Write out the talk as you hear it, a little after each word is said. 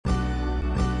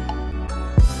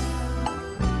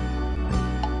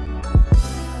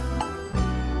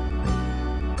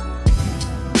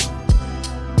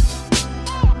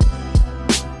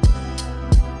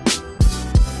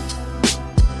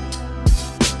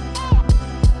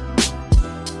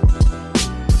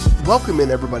Welcome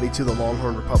in, everybody, to the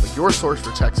Longhorn Republic, your source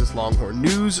for Texas Longhorn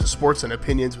news, sports, and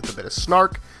opinions with a bit of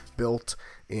snark built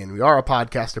in. We are a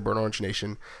podcast at Burnt Orange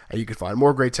Nation, and you can find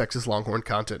more great Texas Longhorn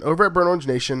content over at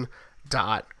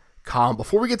BurntOrangeNation.com.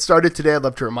 Before we get started today, I'd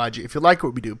love to remind you, if you like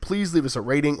what we do, please leave us a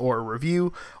rating or a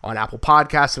review on Apple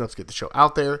Podcasts. It helps get the show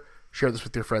out there. Share this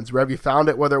with your friends wherever you found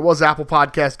it, whether it was Apple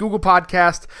Podcast, Google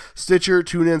Podcast, Stitcher,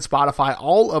 TuneIn, Spotify,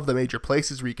 all of the major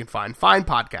places where you can find fine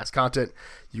podcast content.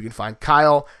 You can find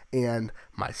Kyle and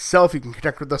myself. You can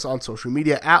connect with us on social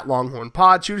media at Longhorn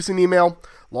Pod. Shoot us an email,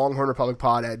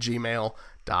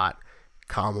 longhornrepublicpod@gmail.com.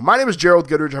 Well, my name is Gerald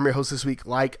Goodridge. I'm your host this week,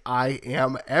 like I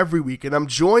am every week. And I'm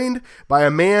joined by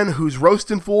a man who's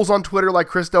roasting fools on Twitter like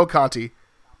Chris Del Conte,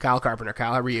 Kyle Carpenter.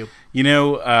 Kyle, how are you? You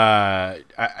know,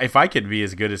 if I could be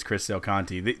as good as Chris Del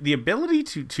Conte, the ability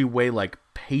to weigh like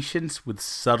patience with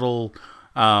subtle,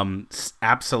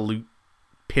 absolute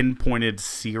pinpointed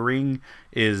searing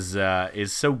is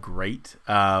so great.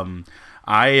 I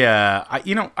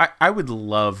would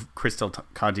love Chris Del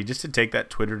Conte just to take that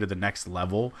Twitter to the next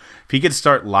level. If he could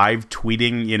start live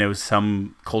tweeting,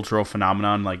 some cultural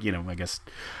phenomenon like, I guess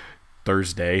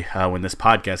Thursday, when this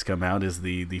podcast come out, is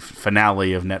the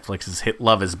finale of Netflix's hit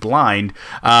Love is Blind.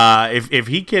 If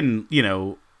he can,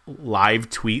 live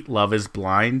tweet Love is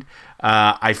Blind,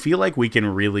 I feel like we can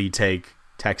really take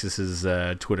Texas's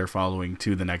Twitter following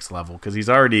to the next level, because he's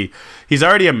already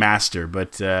a master.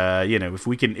 But if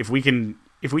we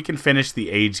can finish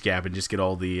the age gap and just get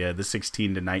all the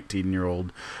 16 to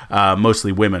 19-year-old,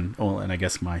 mostly women, and I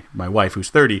guess my wife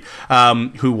who's 30,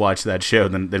 who watch that show,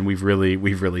 then we've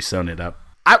really sewn it up.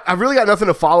 I really got nothing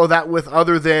to follow that with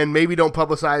other than maybe don't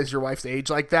publicize your wife's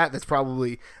age like that. That's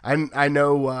probably, I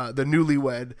know the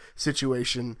newlywed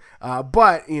situation,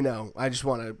 but I just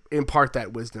want to impart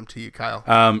that wisdom to you, Kyle.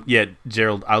 Yeah,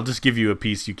 Gerald, I'll just give you a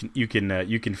piece. You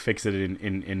can fix it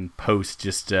in post.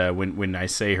 Just when I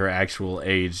say her actual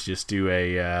age, just do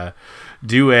a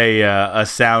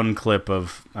sound clip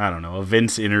of, I don't know, a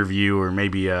Vince interview, or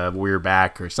maybe a We're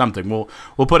Back or something.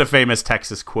 We'll put a famous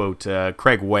Texas quote,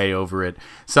 Craig Way, over it,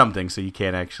 something, so you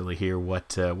can't actually hear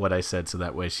what I said, so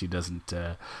that way she doesn't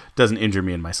injure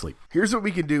me in my sleep. Here's what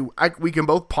we can do. We can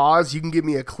both pause. You can give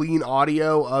me a clean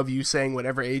audio of you saying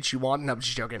whatever age you want. No, I'm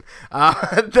just joking.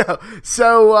 No.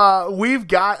 So we've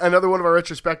got another one of our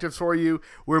retrospectives for you.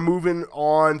 We're moving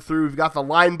on through. We've got the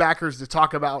linebackers to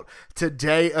talk about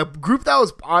today, a group that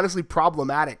was honestly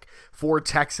problematic for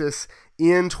Texas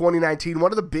in 2019.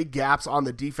 One of the big gaps on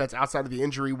the defense outside of the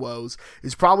injury woes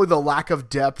is probably the lack of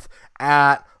depth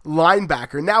at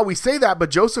linebacker. Now, we say that, but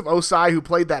Joseph Osai, who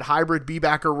played that hybrid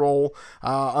B-backer role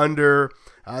under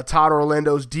Todd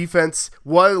Orlando's defense,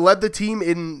 led the team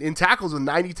in tackles with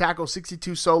 90 tackles,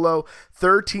 62 solo,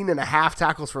 13.5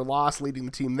 tackles for loss, leading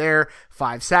the team there,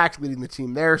 5 sacks, leading the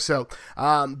team there. So,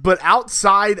 but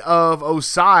outside of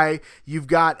Osai, you've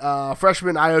got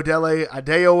freshman Ayodele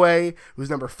Adeoye,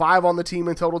 who's number 5 on the team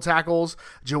in total tackles.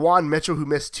 Jawan Mitchell, who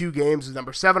missed 2 games, is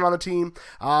number 7 on the team.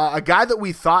 A guy that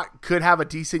we thought could have a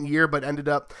decent year, but ended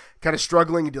up kind of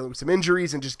struggling and dealing with some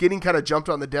injuries and just getting kind of jumped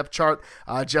on the depth chart.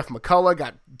 Jeff McCullough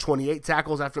got 28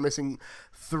 tackles after missing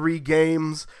 3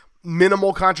 games.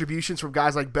 Minimal contributions from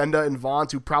guys like Benda and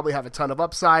Vaughns, who probably have a ton of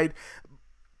upside.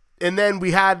 And then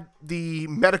we had the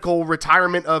medical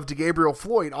retirement of DeGabriel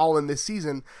Floyd all in this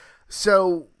season.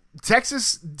 So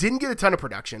Texas didn't get a ton of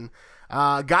production.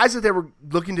 Guys that they were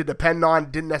looking to depend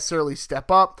on didn't necessarily step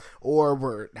up,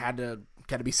 or had to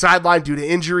kind of be sidelined due to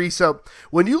injury. So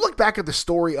when you look back at the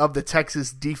story of the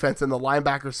Texas defense and the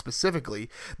linebackers specifically,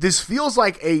 this feels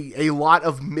like a lot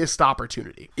of missed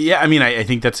opportunity. Yeah, I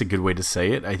think that's a good way to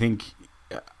say it. I'd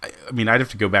have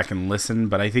to go back and listen,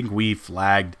 but I think we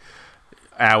flagged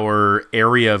our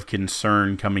area of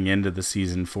concern coming into the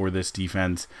season for this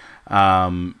defense,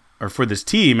 or for this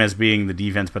team, as being the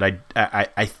defense. But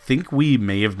I think we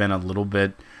may have been a little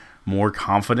bit more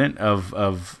confident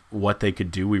of what they could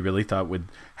do. We really thought, with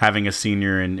having a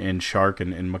senior in Shark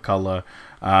and McCullough,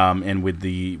 and with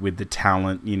the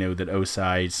talent, that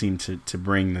Osai seemed to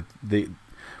bring,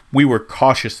 we were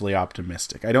cautiously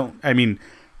optimistic.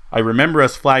 I remember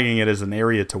us flagging it as an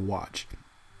area to watch.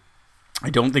 I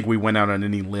don't think we went out on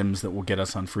any limbs that will get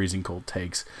us on freezing cold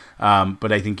takes.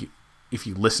 But I think if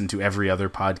you listen to every other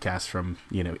podcast from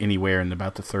anywhere in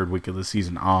about the third week of the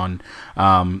season on,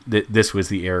 this was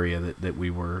the area that we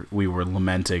were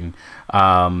lamenting.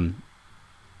 Not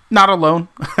alone,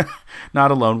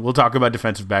 not alone. We'll talk about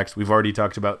defensive backs. We've already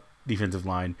talked about defensive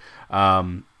line.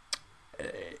 I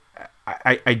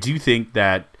do think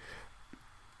that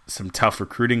some tough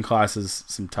recruiting classes,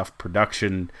 some tough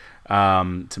production,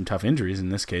 some tough injuries in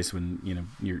this case when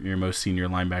your most senior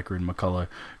linebacker in McCullough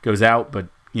goes out, but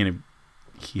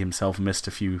he himself missed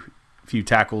a few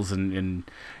tackles in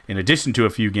addition to a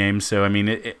few games. So I mean,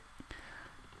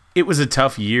 it was a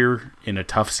tough year in a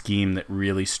tough scheme that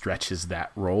really stretches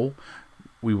that role.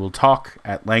 We will talk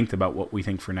at length about what we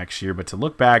think for next year, but to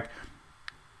look back,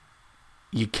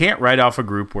 you can't write off a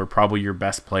group where probably your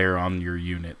best player on your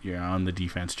unit, on the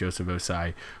defense, Joseph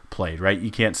Ossai, played, right?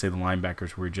 You can't say the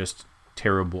linebackers were just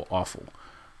terrible, awful.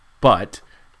 But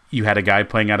you had a guy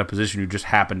playing out of position who just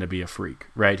happened to be a freak,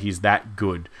 right? He's that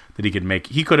good that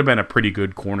he could have been a pretty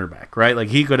good cornerback, right? Like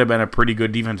he could have been a pretty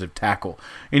good defensive tackle.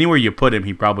 Anywhere you put him,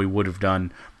 he probably would have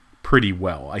done pretty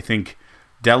well. I think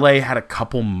Dele had a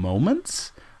couple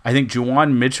moments. I think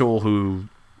Juwan Mitchell, who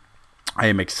I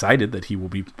am excited that he will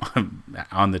be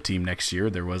on the team next year.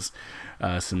 There was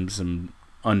some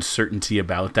uncertainty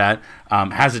about that.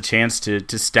 Has a chance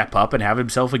to step up and have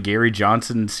himself a Gary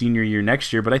Johnson senior year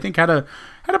next year, but I think had a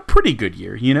pretty good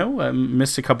year.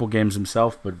 Missed a couple games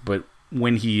himself, but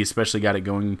when he especially got it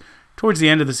going towards the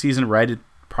end of the season, right, it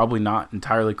probably not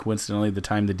entirely coincidentally the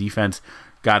time the defense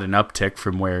got an uptick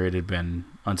from where it had been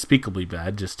unspeakably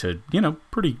bad, just to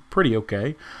pretty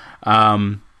okay.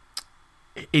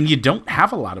 And you don't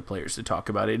have a lot of players to talk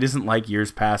about. It isn't like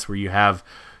years past where you have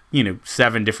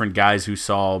 7 different guys who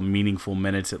saw meaningful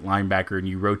minutes at linebacker, and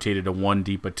you rotated a 1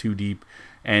 deep, a 2 deep,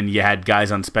 and you had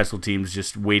guys on special teams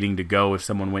just waiting to go. If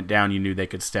someone went down, you knew they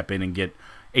could step in and get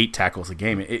 8 tackles a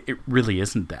game. It really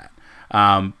isn't that.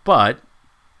 But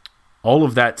all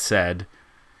of that said,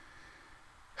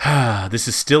 this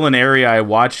is still an area I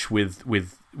watch with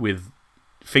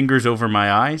fingers over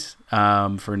my eyes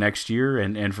for next year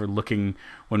and for looking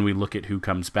when we look at who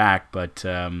comes back. But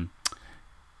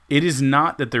it is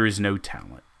not that there is no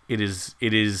talent. It is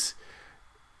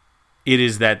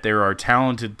that there are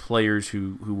talented players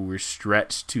who were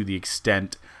stretched to the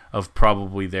extent of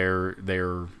probably their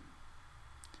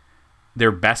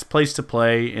best place to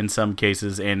play in some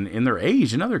cases, and in their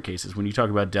age in other cases. When you talk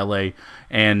about Dele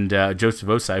and Joseph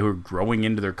Ossai, who are growing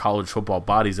into their college football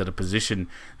bodies at a position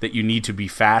that you need to be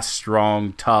fast,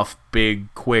 strong, tough,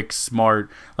 big, quick, smart.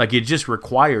 Like, it just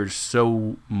requires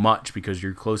so much because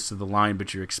you're close to the line,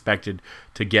 but you're expected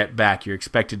to get back. You're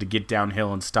expected to get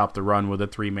downhill and stop the run with a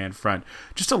 3-man front.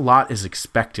 Just a lot is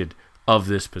expected of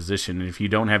this position, and if you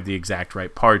don't have the exact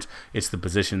right parts, it's the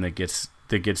position that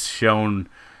gets shown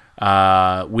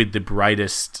with the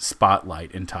brightest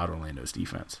spotlight in Todd Orlando's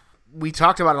defense. We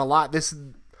talked about it a lot.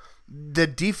 The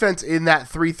defense in that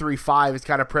 3-3-5 is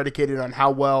kind of predicated on how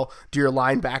well do your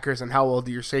linebackers and how well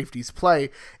do your safeties play.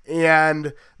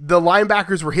 And the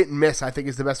linebackers were hit and miss, I think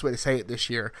is the best way to say it this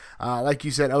year. Like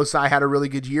you said, Ossai had a really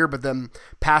good year, but then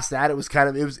past that, it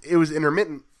was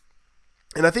intermittent.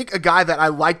 And I think a guy that I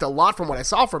liked a lot from what I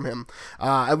saw from him,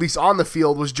 at least on the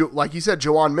field, was, like you said,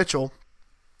 Juwan Mitchell,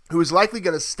 who is likely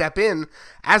going to step in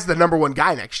as the number 1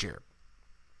 guy next year.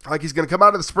 Like, he's going to come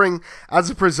out of the spring as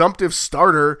a presumptive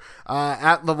starter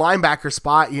at the linebacker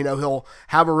spot. He'll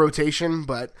have a rotation,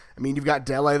 but, I mean, you've got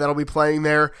Dele that'll be playing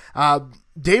there.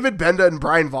 David Benda and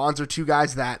Brian Vaughns are 2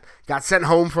 guys that got sent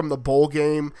home from the bowl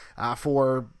game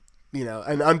for,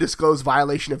 an undisclosed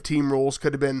violation of team rules.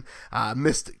 Could have been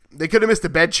missed. They could have missed a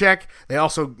bed check. They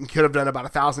also could have done about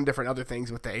 1,000 different other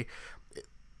things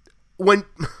when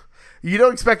you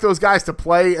don't expect those guys to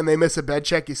play and they miss a bed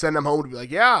check, you send them home to be like,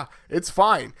 yeah, it's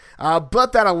fine.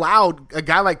 But that allowed a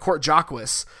guy like Court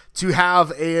Jacquez to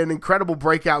have an incredible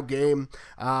breakout game.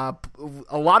 A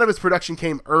lot of his production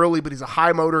came early, but he's a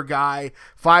high motor guy,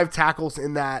 5 tackles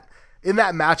in that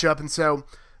matchup. And so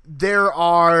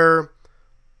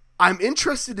I'm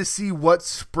interested to see what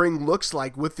spring looks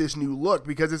like with this new look,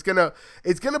 because it's gonna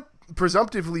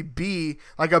presumptively be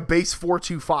like a base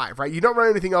 4-2-5, right? You don't run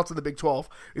anything else in the Big 12.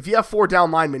 If you have 4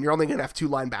 down linemen, you're only going to have 2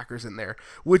 linebackers in there,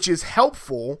 which is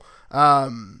helpful.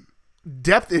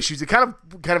 Depth issues. It kind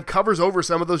of covers over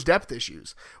some of those depth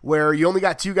issues where you only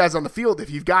got 2 guys on the field. If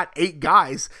you've got 8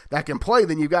 guys that can play,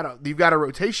 then you've got a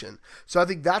rotation. So I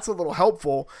think that's a little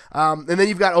helpful. And then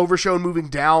you've got Overshown moving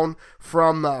down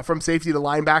from safety to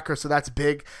linebacker, so that's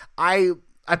big.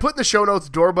 I put in the show notes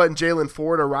Dorba and Jalen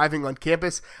Ford arriving on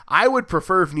campus. I would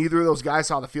prefer if neither of those guys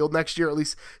saw the field next year, at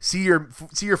least see your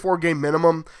 4-game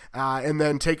minimum and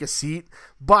then take a seat.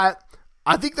 But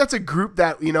I think that's a group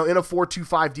that, in a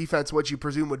 4-2-5 defense, what you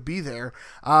presume would be there.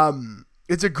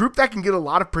 It's a group that can get a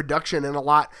lot of production and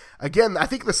again, I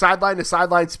think the sideline to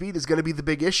sideline speed is going to be the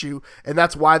big issue, and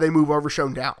that's why they move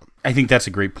Overshown down. I think that's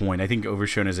a great point. I think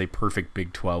Overshown is a perfect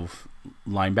Big 12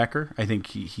 linebacker. I think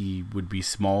he would be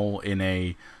small in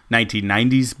a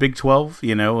 1990s Big 12,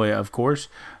 of course.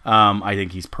 I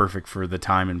think he's perfect for the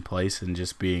time and place, and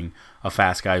just being a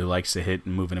fast guy who likes to hit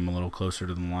and moving him a little closer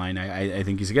to the line. I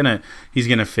think he's gonna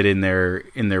fit in there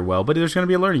well, but there's gonna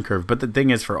be a learning curve. But the thing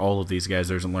is, for all of these guys,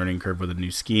 there's a learning curve with a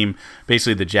new scheme.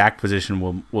 Basically, the jack position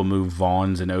will move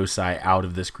Vaughns and Osai out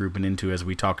of this group and into, as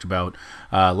we talked about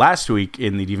last week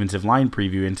in the defensive line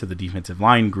preview, into the defensive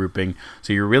line grouping.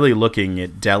 So you're really looking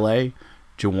at Dele,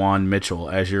 Jawan Mitchell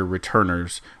as your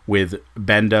returners, with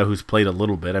Benda, who's played a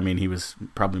little bit. I mean, he was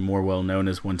probably more well known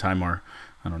as one time our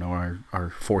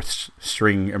fourth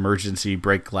string emergency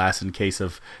break glass in case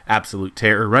of absolute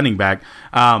terror running back.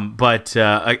 But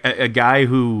a guy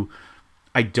who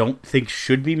I don't think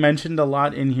should be mentioned a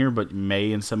lot in here, but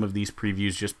may in some of these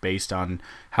previews, just based on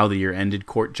how the year ended,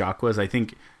 Court Jacquez. I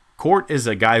think Court is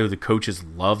a guy who the coaches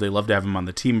love. They love to have him on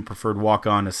the team, preferred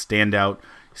walk-on, a standout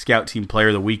scout team player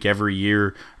of the week every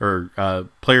year, or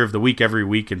player of the week every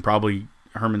week, and probably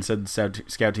Herman said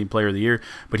scout team player of the year.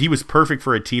 But he was perfect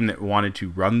for a team that wanted to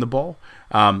run the ball.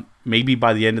 Maybe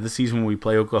by the end of the season when we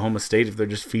play Oklahoma State, if they're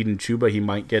just feeding Chuba, he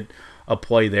might get a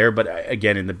play there. But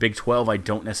again, in the Big 12, I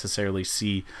don't necessarily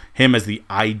see him as the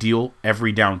ideal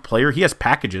every down player. He has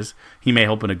packages. He may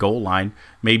help in a goal line.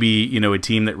 Maybe, a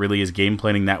team that really is game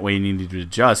planning that way and you need to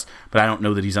adjust. But I don't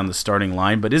know that he's on the starting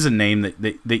line, but is a name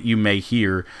that you may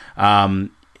hear.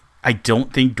 I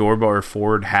don't think Dorba or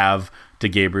Ford have to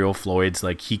Gabriel Floyd's,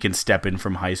 like, he can step in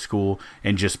from high school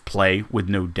and just play with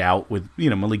no doubt. With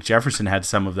Malik Jefferson had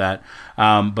some of that,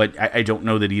 but I don't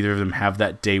know that either of them have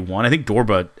that day one. I think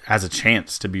Dorba has a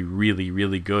chance to be really,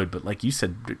 really good, but like you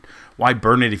said, why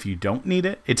burn it if you don't need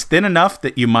it? It's thin enough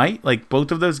that you might. Like,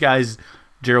 both of those guys,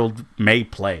 Gerald, may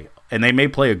play, and they may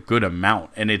play a good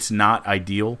amount, and it's not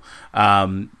ideal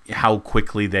how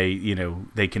quickly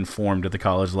they conform to the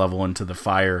college level and to the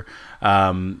fire.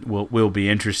 Will be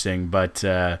interesting, but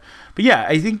yeah,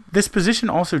 I think this position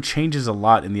also changes a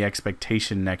lot in the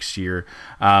expectation next year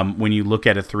when you look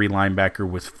at a 3 linebacker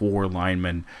with 4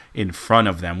 linemen in front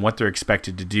of them, what they're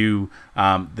expected to do,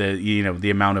 the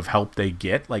amount of help they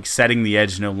get. Like, setting the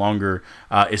edge no longer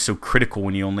is so critical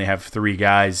when you only have 3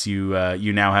 guys.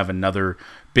 You now have another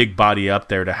big body up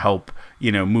there to help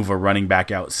move a running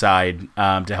back outside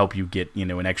to help you get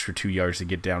an extra 2 yards to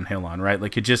get downhill on, right?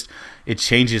 Like, it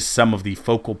changes some of the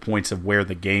focal points of where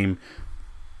the game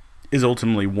is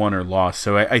ultimately won or lost.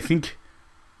 So I think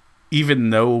even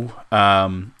though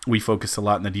we focus a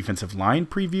lot in the defensive line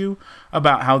preview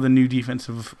about how the new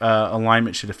defensive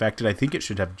alignment should affect it, I think it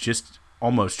should have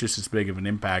almost just as big of an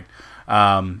impact,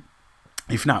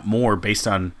 if not more, based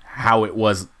on how it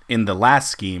was in the last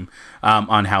scheme,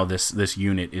 on how this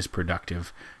unit is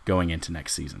productive going into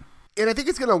next season. And I think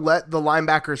it's going to let the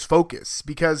linebackers focus,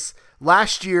 because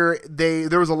last year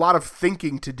there was a lot of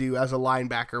thinking to do as a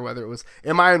linebacker, whether it was,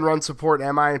 am I in run support,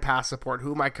 am I in pass support,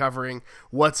 who am I covering,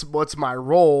 what's my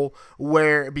role,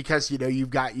 because you've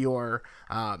got your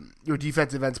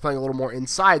defensive ends playing a little more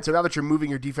inside. So now that you're moving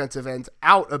your defensive ends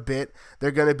out a bit,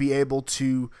 they're going to be able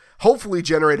to hopefully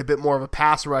generate a bit more of a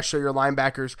pass rush, so your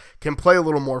linebackers can play a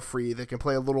little more free. They can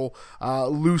play a little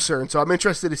looser. And so I'm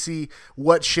interested to see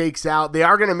what shakes out. They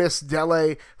are going to miss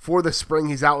Dele for the spring.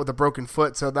 He's out with a broken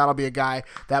foot, so that'll be a guy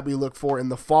that we look for in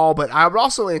the fall. But I would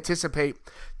also anticipate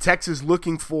Texas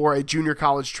looking for a junior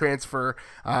college transfer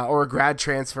or a grad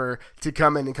transfer to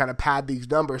come in and kind of pad these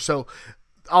numbers. So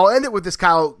I'll end it with this,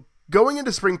 Kyle. Going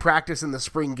into spring practice in the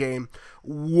spring game,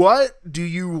 what do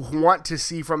you want to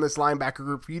see from this linebacker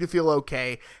group for you to feel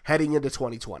okay heading into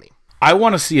 2020? I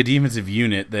want to see a defensive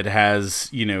unit that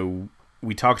has,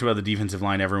 we talked about the defensive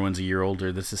line, everyone's a year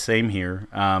older. That's the same here.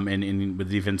 And with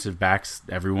defensive backs,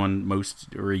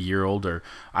 most are a year older.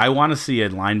 I want to see a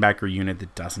linebacker unit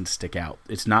that doesn't stick out.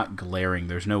 It's not glaring.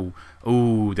 There's no,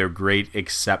 they're great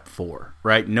except for,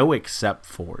 right? No except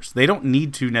fors. They don't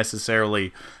need to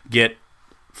necessarily get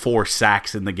 4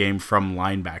 sacks in the game from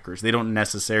linebackers. They don't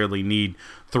necessarily need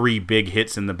 3 big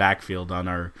hits in the backfield on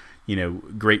our,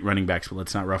 great running backs, but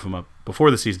let's not rough them up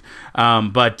before the season. They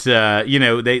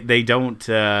don't,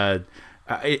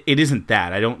 it isn't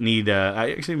that. I don't need,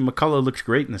 actually McCullough looks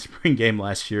great in the spring game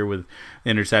last year with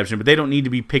interception, but they don't need to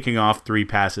be picking off 3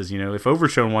 passes. If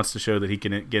Overshown wants to show that he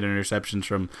can get interceptions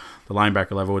from the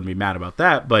linebacker level, I wouldn't be mad about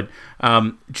that. But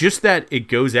just that it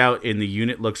goes out and the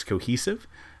unit looks cohesive,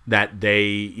 that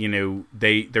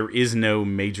there is no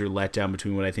major letdown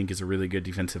between what I think is a really good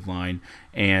defensive line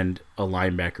and a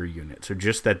linebacker unit. So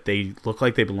just that they look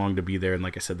like they belong to be there, and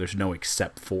like I said, there's no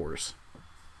except fors.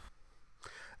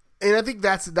 And I think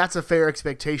that's a fair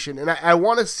expectation. And I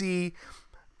want to see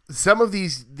some of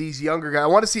these younger guys. I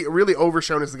want to see really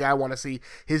Overshown as the guy. I want to see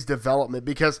his development,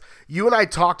 because you and I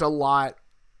talked a lot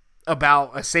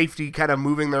about a safety kind of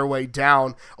moving their way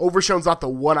down. Overshown's not the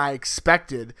one I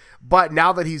expected, but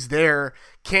now that he's there,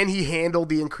 can he handle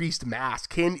the increased mass?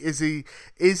 Is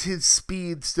his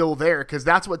speed still there? Because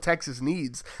that's what Texas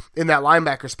needs in that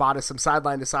linebacker spot, is some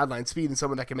sideline to sideline speed and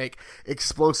someone that can make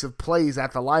explosive plays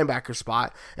at the linebacker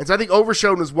spot. And so I think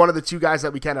Overshown was one of the two guys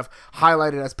that we kind of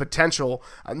highlighted as potential.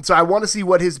 And so I want to see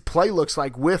what his play looks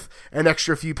like with an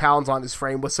extra few pounds on his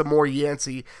frame, with some more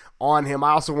Yancey on him.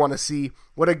 I also want to see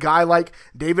what a guy like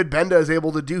David Benda is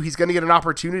able to do. He's going to get an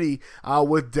opportunity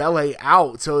with Dele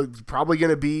out, so it's probably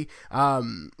going to be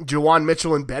Jawan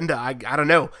Mitchell and Benda, I don't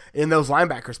know, in those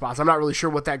linebacker spots. I'm not really sure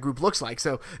what that group looks like,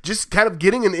 so just kind of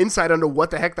getting an insight into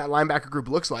what the heck that linebacker group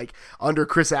looks like under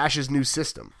Chris Ash's new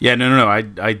system. Yeah, no.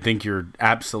 I think you're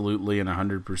absolutely and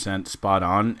 100% spot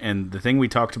on, and the thing we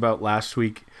talked about last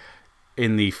week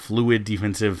in the fluid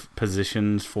defensive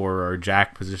positions for our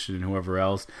jack position and whoever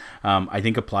else, I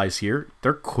think applies here.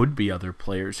 There could be other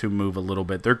players who move a little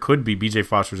bit. There could be, BJ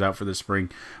Foster's out for the spring,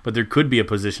 but there could be a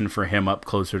position for him up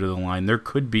closer to the line. There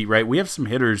could be, right? We have some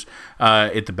hitters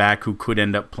at the back who could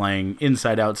end up playing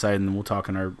inside, outside, and we'll talk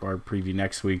in our preview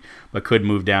next week, but could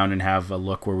move down and have a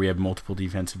look where we have multiple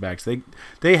defensive backs.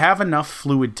 They have enough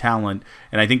fluid talent,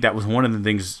 and I think that was one of the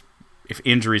things, if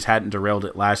injuries hadn't derailed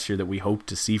it last year, that we hoped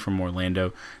to see from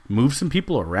Orlando. Move some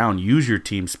people around, use your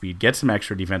team speed, get some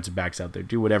extra defensive backs out there,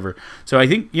 do whatever. So I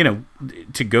think,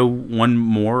 to go one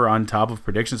more on top of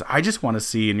predictions, I just want to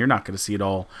see, and you're not going to see it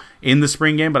all in the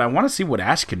spring game, but I want to see what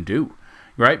Ash can do,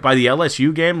 right? By the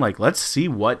LSU game, let's see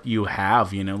what you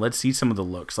have, let's see some of the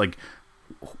looks.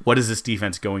 What is this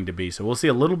defense going to be? So we'll see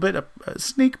a little bit of a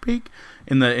sneak peek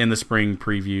in the spring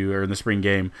preview, or in the spring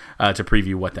game, to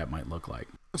preview what that might look like.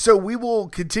 So we will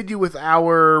continue with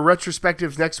our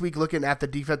retrospectives next week, looking at the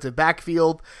defensive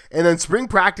backfield, and then spring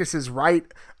practice is right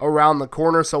around the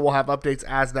corner, so we'll have updates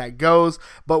as that goes.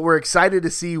 But we're excited to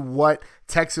see what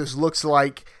Texas looks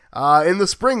like in the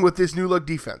spring with this new look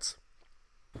defense.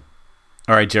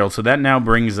 All right, Gerald, so that now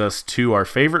brings us to our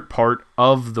favorite part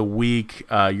of the week,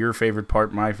 your favorite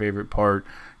part, my favorite part,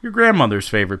 your grandmother's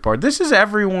favorite part. This is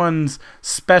everyone's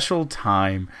special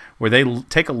time where they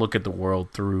take a look at the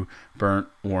world through burnt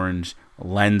orange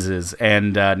lenses.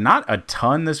 And not a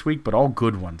ton this week, but all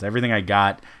good ones. Everything I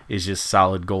got is just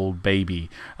solid gold, baby.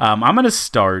 I'm going to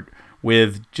start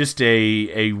with just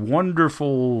a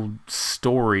wonderful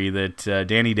story that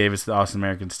Danny Davis, the Austin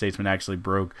American Statesman, actually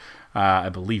broke. I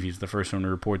believe he's the first one to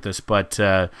report this, but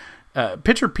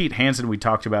pitcher Pete Hansen, we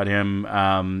talked about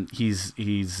him. He's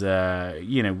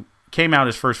came out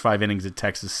his first 5 innings at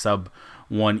Texas,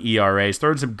 sub-1 ERA. He's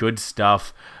throwing some good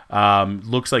stuff.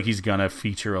 Looks like he's gonna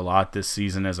feature a lot this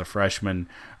season as a freshman.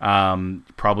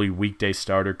 Probably weekday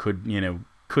starter. Could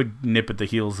nip at the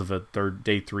heels of a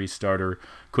day 3 starter.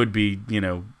 Could be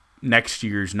next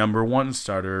year's number 1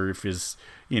 starter if his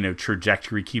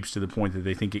trajectory keeps to the point that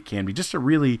they think it can be. Just a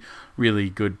really, really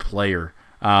good player.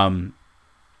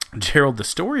 Gerald, the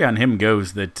story on him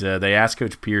goes that they asked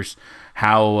Coach Pierce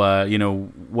how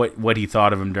what he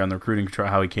thought of him during the recruiting trial,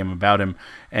 how he came about him,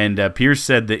 and Pierce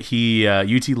said that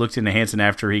UT looked into Hansen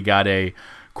after he got a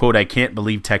quote, "I can't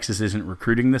believe Texas isn't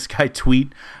recruiting this guy"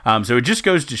 tweet. So it just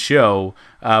goes to show,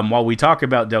 while we talk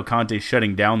about Del Conte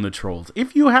shutting down the trolls,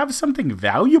 if you have something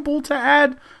valuable to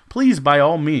add, please by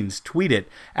all means tweet it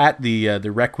at the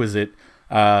requisite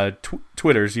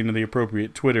Twitters, the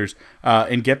appropriate Twitters,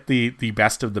 and get the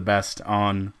best of the best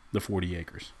on the 40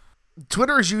 acres.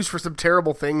 Twitter is used for some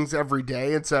terrible things every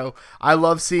day, and so I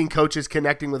love seeing coaches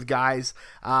connecting with guys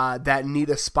that need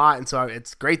a spot, and so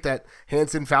it's great that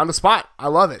Hansen found a spot. I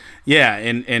love it. Yeah,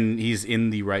 and he's in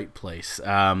the right place.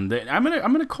 I'm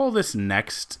gonna call this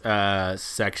next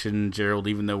section, Gerald,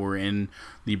 even though we're in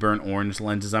the burnt orange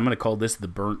lenses, I'm gonna call this the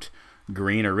burnt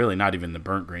green, or really not even the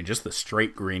burnt green, just the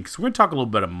straight green, because we're going to talk a little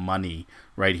bit of money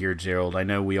right here, Gerald. I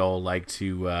know we all like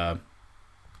to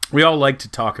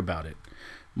talk about it.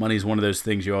 Money is one of those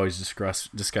things you always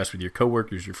discuss with your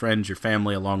coworkers, your friends, your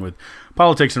family, along with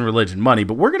politics and religion, money.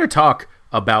 But we're going to talk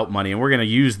about money, and we're going to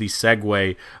use the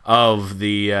segue of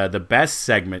the best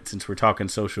segment, since we're talking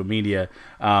social media,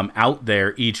 out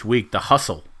there each week, The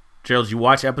Hustle. Gerald, did you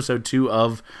watch episode 2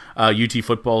 of UT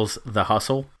Football's The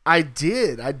Hustle? I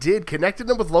did. Connected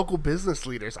them with local business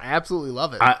leaders. I absolutely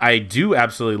love it. I do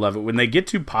absolutely love it. When they get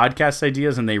to podcast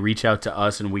ideas and they reach out to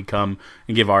us and we come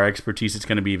and give our expertise, it's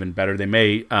going to be even better. They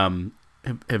may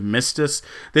have missed us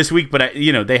this week, but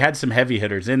they had some heavy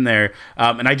hitters in there.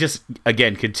 And I just,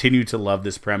 again, continue to love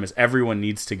this premise. Everyone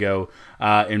needs to go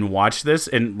and watch this.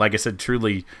 And like I said,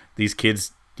 truly, these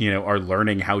kids are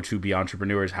learning how to be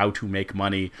entrepreneurs, how to make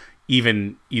money,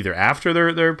 even either after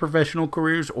their professional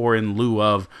careers or in lieu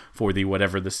of, for the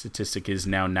whatever the statistic is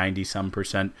now,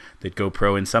 90-some% that go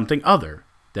pro in something other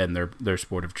than their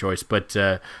sport of choice. But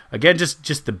again,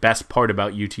 just the best part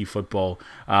about UT football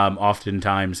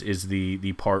oftentimes is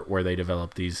the part where they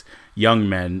develop these young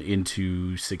men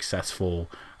into successful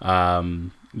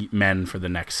men for the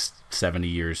next 70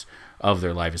 years of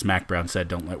their life. As Mac Brown said,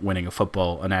 don't let winning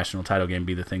a national title game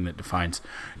be the thing that defines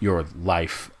your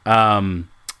life.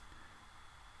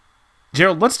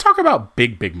 Gerald, let's talk about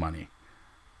big money.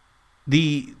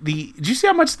 Did you see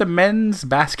how much the men's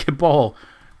basketball,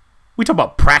 we talk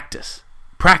about practice,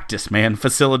 man,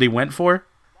 facility went for?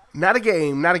 Not a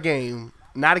game,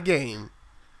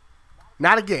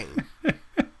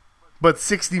 but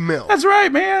 60 mil. That's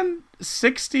right, man.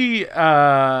 60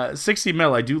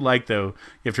 mil. I do like, though,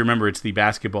 you have to remember it's the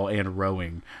basketball and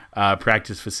rowing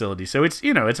practice facility. So it's,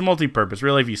 it's multi-purpose.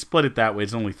 Really, if you split it that way,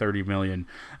 it's only 30 million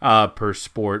per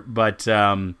sport. But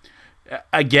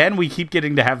again, we keep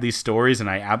getting to have these stories, and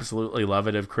I absolutely love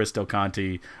it, of Chris Del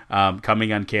Conte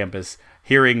coming on campus,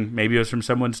 hearing, maybe it was from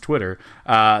someone's Twitter,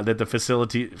 that the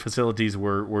facilities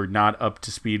were not up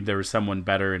to speed. There was someone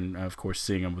better, and of course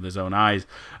seeing them with his own eyes,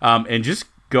 and just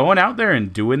going out there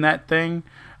and doing that thing.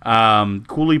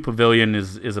 Cooley Pavilion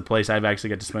is a place I've actually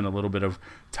got to spend a little bit of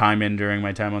time in during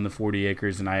my time on the 40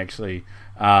 acres, and I actually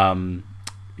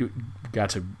got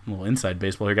to, well, inside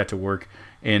baseball here, got to work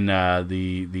in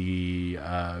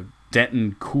the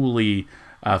Denton Cooley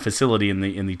facility in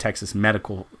the Texas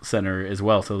Medical Center as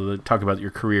well. So talk about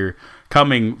your career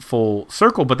coming full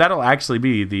circle, but that'll actually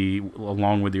be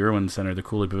along with the Irwin Center, the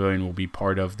Cooley Pavilion will be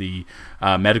part of the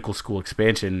medical school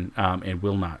expansion and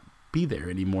will not be there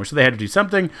anymore. So they had to do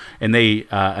something, and they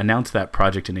announced that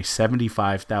project in a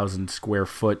 75,000 square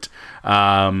foot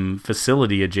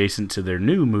facility adjacent to their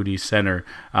new Moody Center.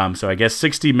 So I guess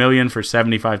 $60 million for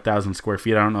 75,000 square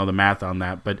feet. I don't know the math on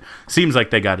that, but seems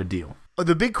like they got a deal.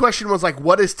 The big question was, like,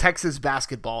 what is Texas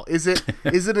basketball? Is it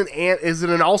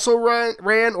an also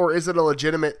ran, or is it a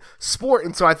legitimate sport?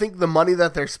 And so I think the money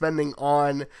that they're spending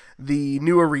on the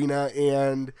new arena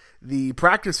and the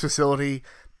practice facility,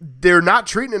 they're not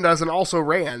treating it as an also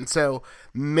ran. So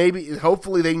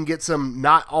hopefully they can get some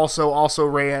not also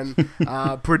ran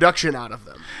production out of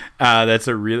them. That's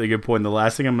a really good point. The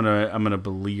last thing I'm gonna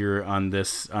believe on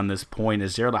this point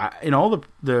is, Gerald, in all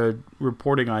the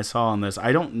reporting I saw on this,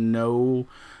 I don't know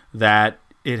that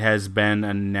it has been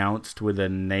announced with a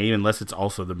name, unless it's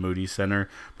also the Moody Center.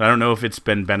 But I don't know if it's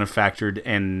been benefactored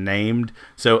and named.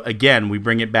 So again, we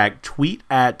bring it back. Tweet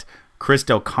at Chris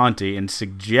Del Conte and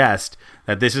suggest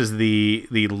that this is the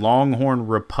Longhorn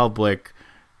Republic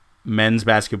men's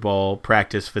basketball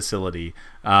practice facility.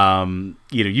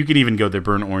 You could even go the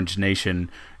Burnt Orange Nation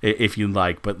if you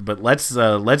like, but let's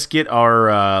get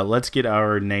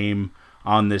our name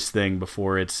on this thing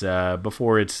before it's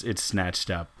snatched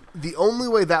up. The only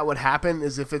way that would happen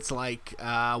is if it's like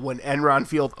when Enron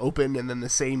Field opened, and then the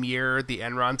same year the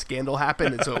Enron scandal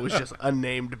happened, and so it was just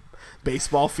unnamed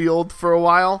baseball field for a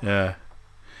while. Yeah.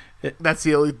 That's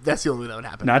the only way that would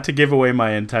happen. Not to give away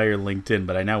my entire LinkedIn,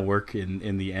 but I now work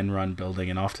in the Enron building,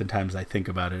 and oftentimes I think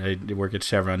about it. I work at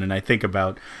Chevron, and I think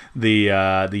about the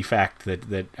fact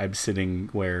that I'm sitting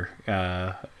where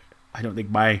I don't think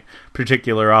my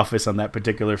particular office on that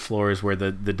particular floor is where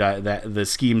the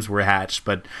schemes were hatched,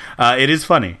 but it is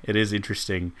funny. It is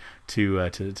interesting to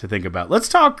think about. Let's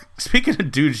talk. Speaking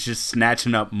of dudes just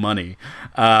snatching up money,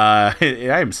 I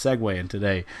am segueing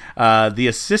today. The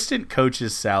assistant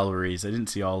coaches' salaries. I didn't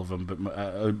see all of them, but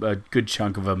a good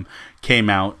chunk of them came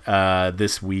out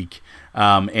this week.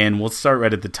 And we'll start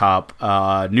right at the top.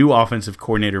 New offensive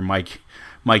coordinator Mike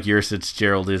Yurcich,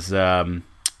 Gerald, is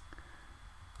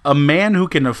a man who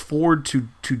can afford to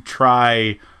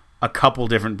try a couple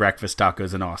different breakfast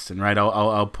tacos in Austin, right?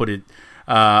 I'll put it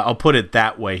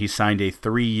that way. He signed a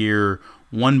 3-year,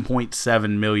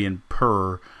 $1.7 million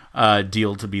per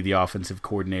deal to be the offensive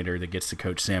coordinator that gets to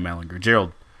coach Sam Ehlinger.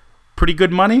 Gerald, pretty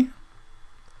good money?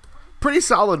 Pretty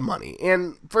solid money.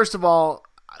 And first of all,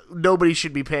 nobody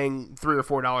should be paying $3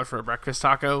 or $4 for a breakfast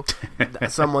taco.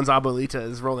 Someone's abuelita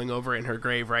is rolling over in her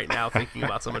grave right now thinking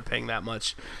about someone paying that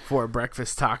much for a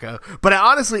breakfast taco. But I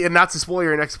honestly, and not to spoil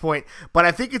your next point, but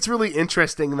I think it's really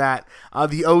interesting that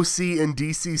the OC and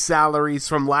DC salaries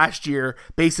from last year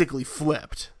basically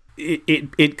flipped.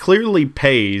 It clearly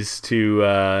pays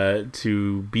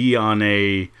to be on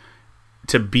a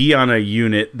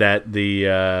unit that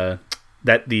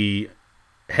the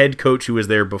head coach who was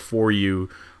there before you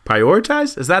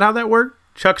prioritized. Is that how that worked?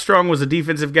 Chuck Strong was a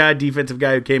defensive guy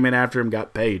who came in after him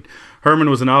got paid Herman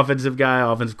was an offensive guy.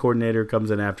 Offensive coordinator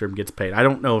comes in after him, gets paid. I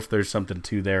don't know if there's something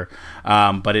to there,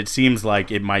 but it seems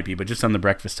like it might be. But just on the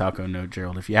breakfast taco note,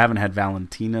 Gerald, if you haven't had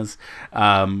Valentina's,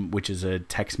 which is a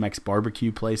Tex-Mex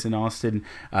barbecue place in Austin,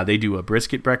 they do a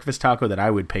brisket breakfast taco that I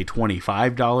would pay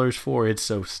 $25 for. It's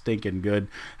so stinking good.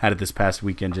 Had it this past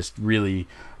weekend. Just really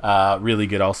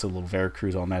good. Also, a little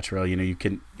Veracruz all natural.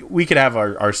 We could have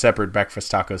our separate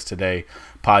breakfast tacos today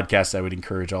podcast. I would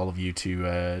encourage all of you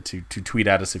to tweet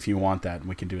at us if you want that, and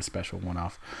we can do a special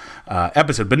one-off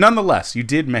episode. But nonetheless, you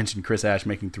did mention Chris Ash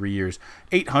making 3 years,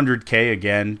 $800K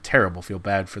again. Terrible. Feel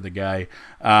bad for the guy.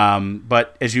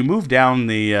 But as you move down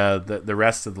the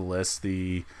rest of the list,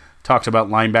 the talked about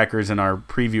linebackers in our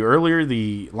preview earlier.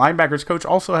 The linebackers coach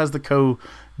also has the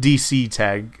DC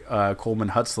tag. Coleman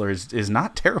Hutzler is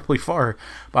not terribly far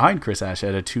behind Chris Ash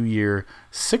at a 2-year,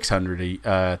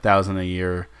 $600,000 a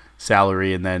year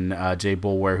salary, and then Jay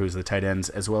Boulware, who's the tight ends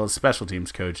as well as special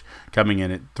teams coach, coming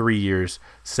in at 3 years,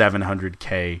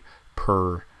 $700K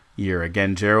per year.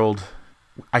 Again, Gerald,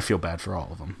 I feel bad for all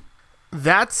of them.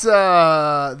 That's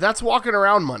walking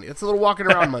around money. That's a little walking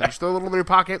around money. Just throw a little in your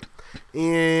pocket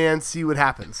and see what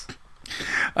happens.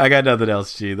 I got nothing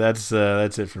else, G. That's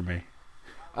it for me.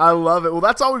 I love it. Well,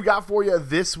 that's all we've got for you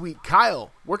this week.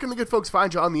 Kyle, where can the good folks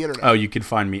find you on the internet? Oh, you can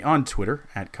find me on Twitter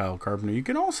at Kyle Carpenter. You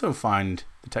can also find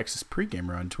the Texas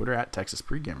Pregamer on Twitter at Texas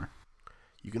Pregamer.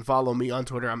 You can follow me on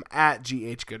Twitter. I'm at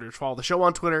GHGoodrich. Follow the show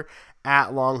on Twitter at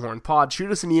LonghornPod. Shoot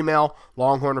us an email,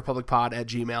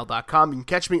 longhornrepublicpod@gmail.com. You can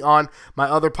catch me on my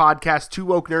other podcast, Two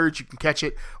Woke Nerds. You can catch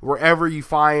it wherever you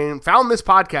found this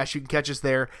podcast. You can catch us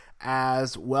there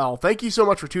as well. Thank you so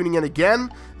much for tuning in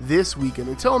again this week. And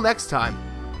until next time,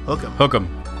 hook 'em. Hook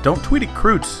 'em. Don't tweet at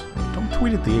Krutz. Don't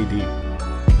tweet at the AD.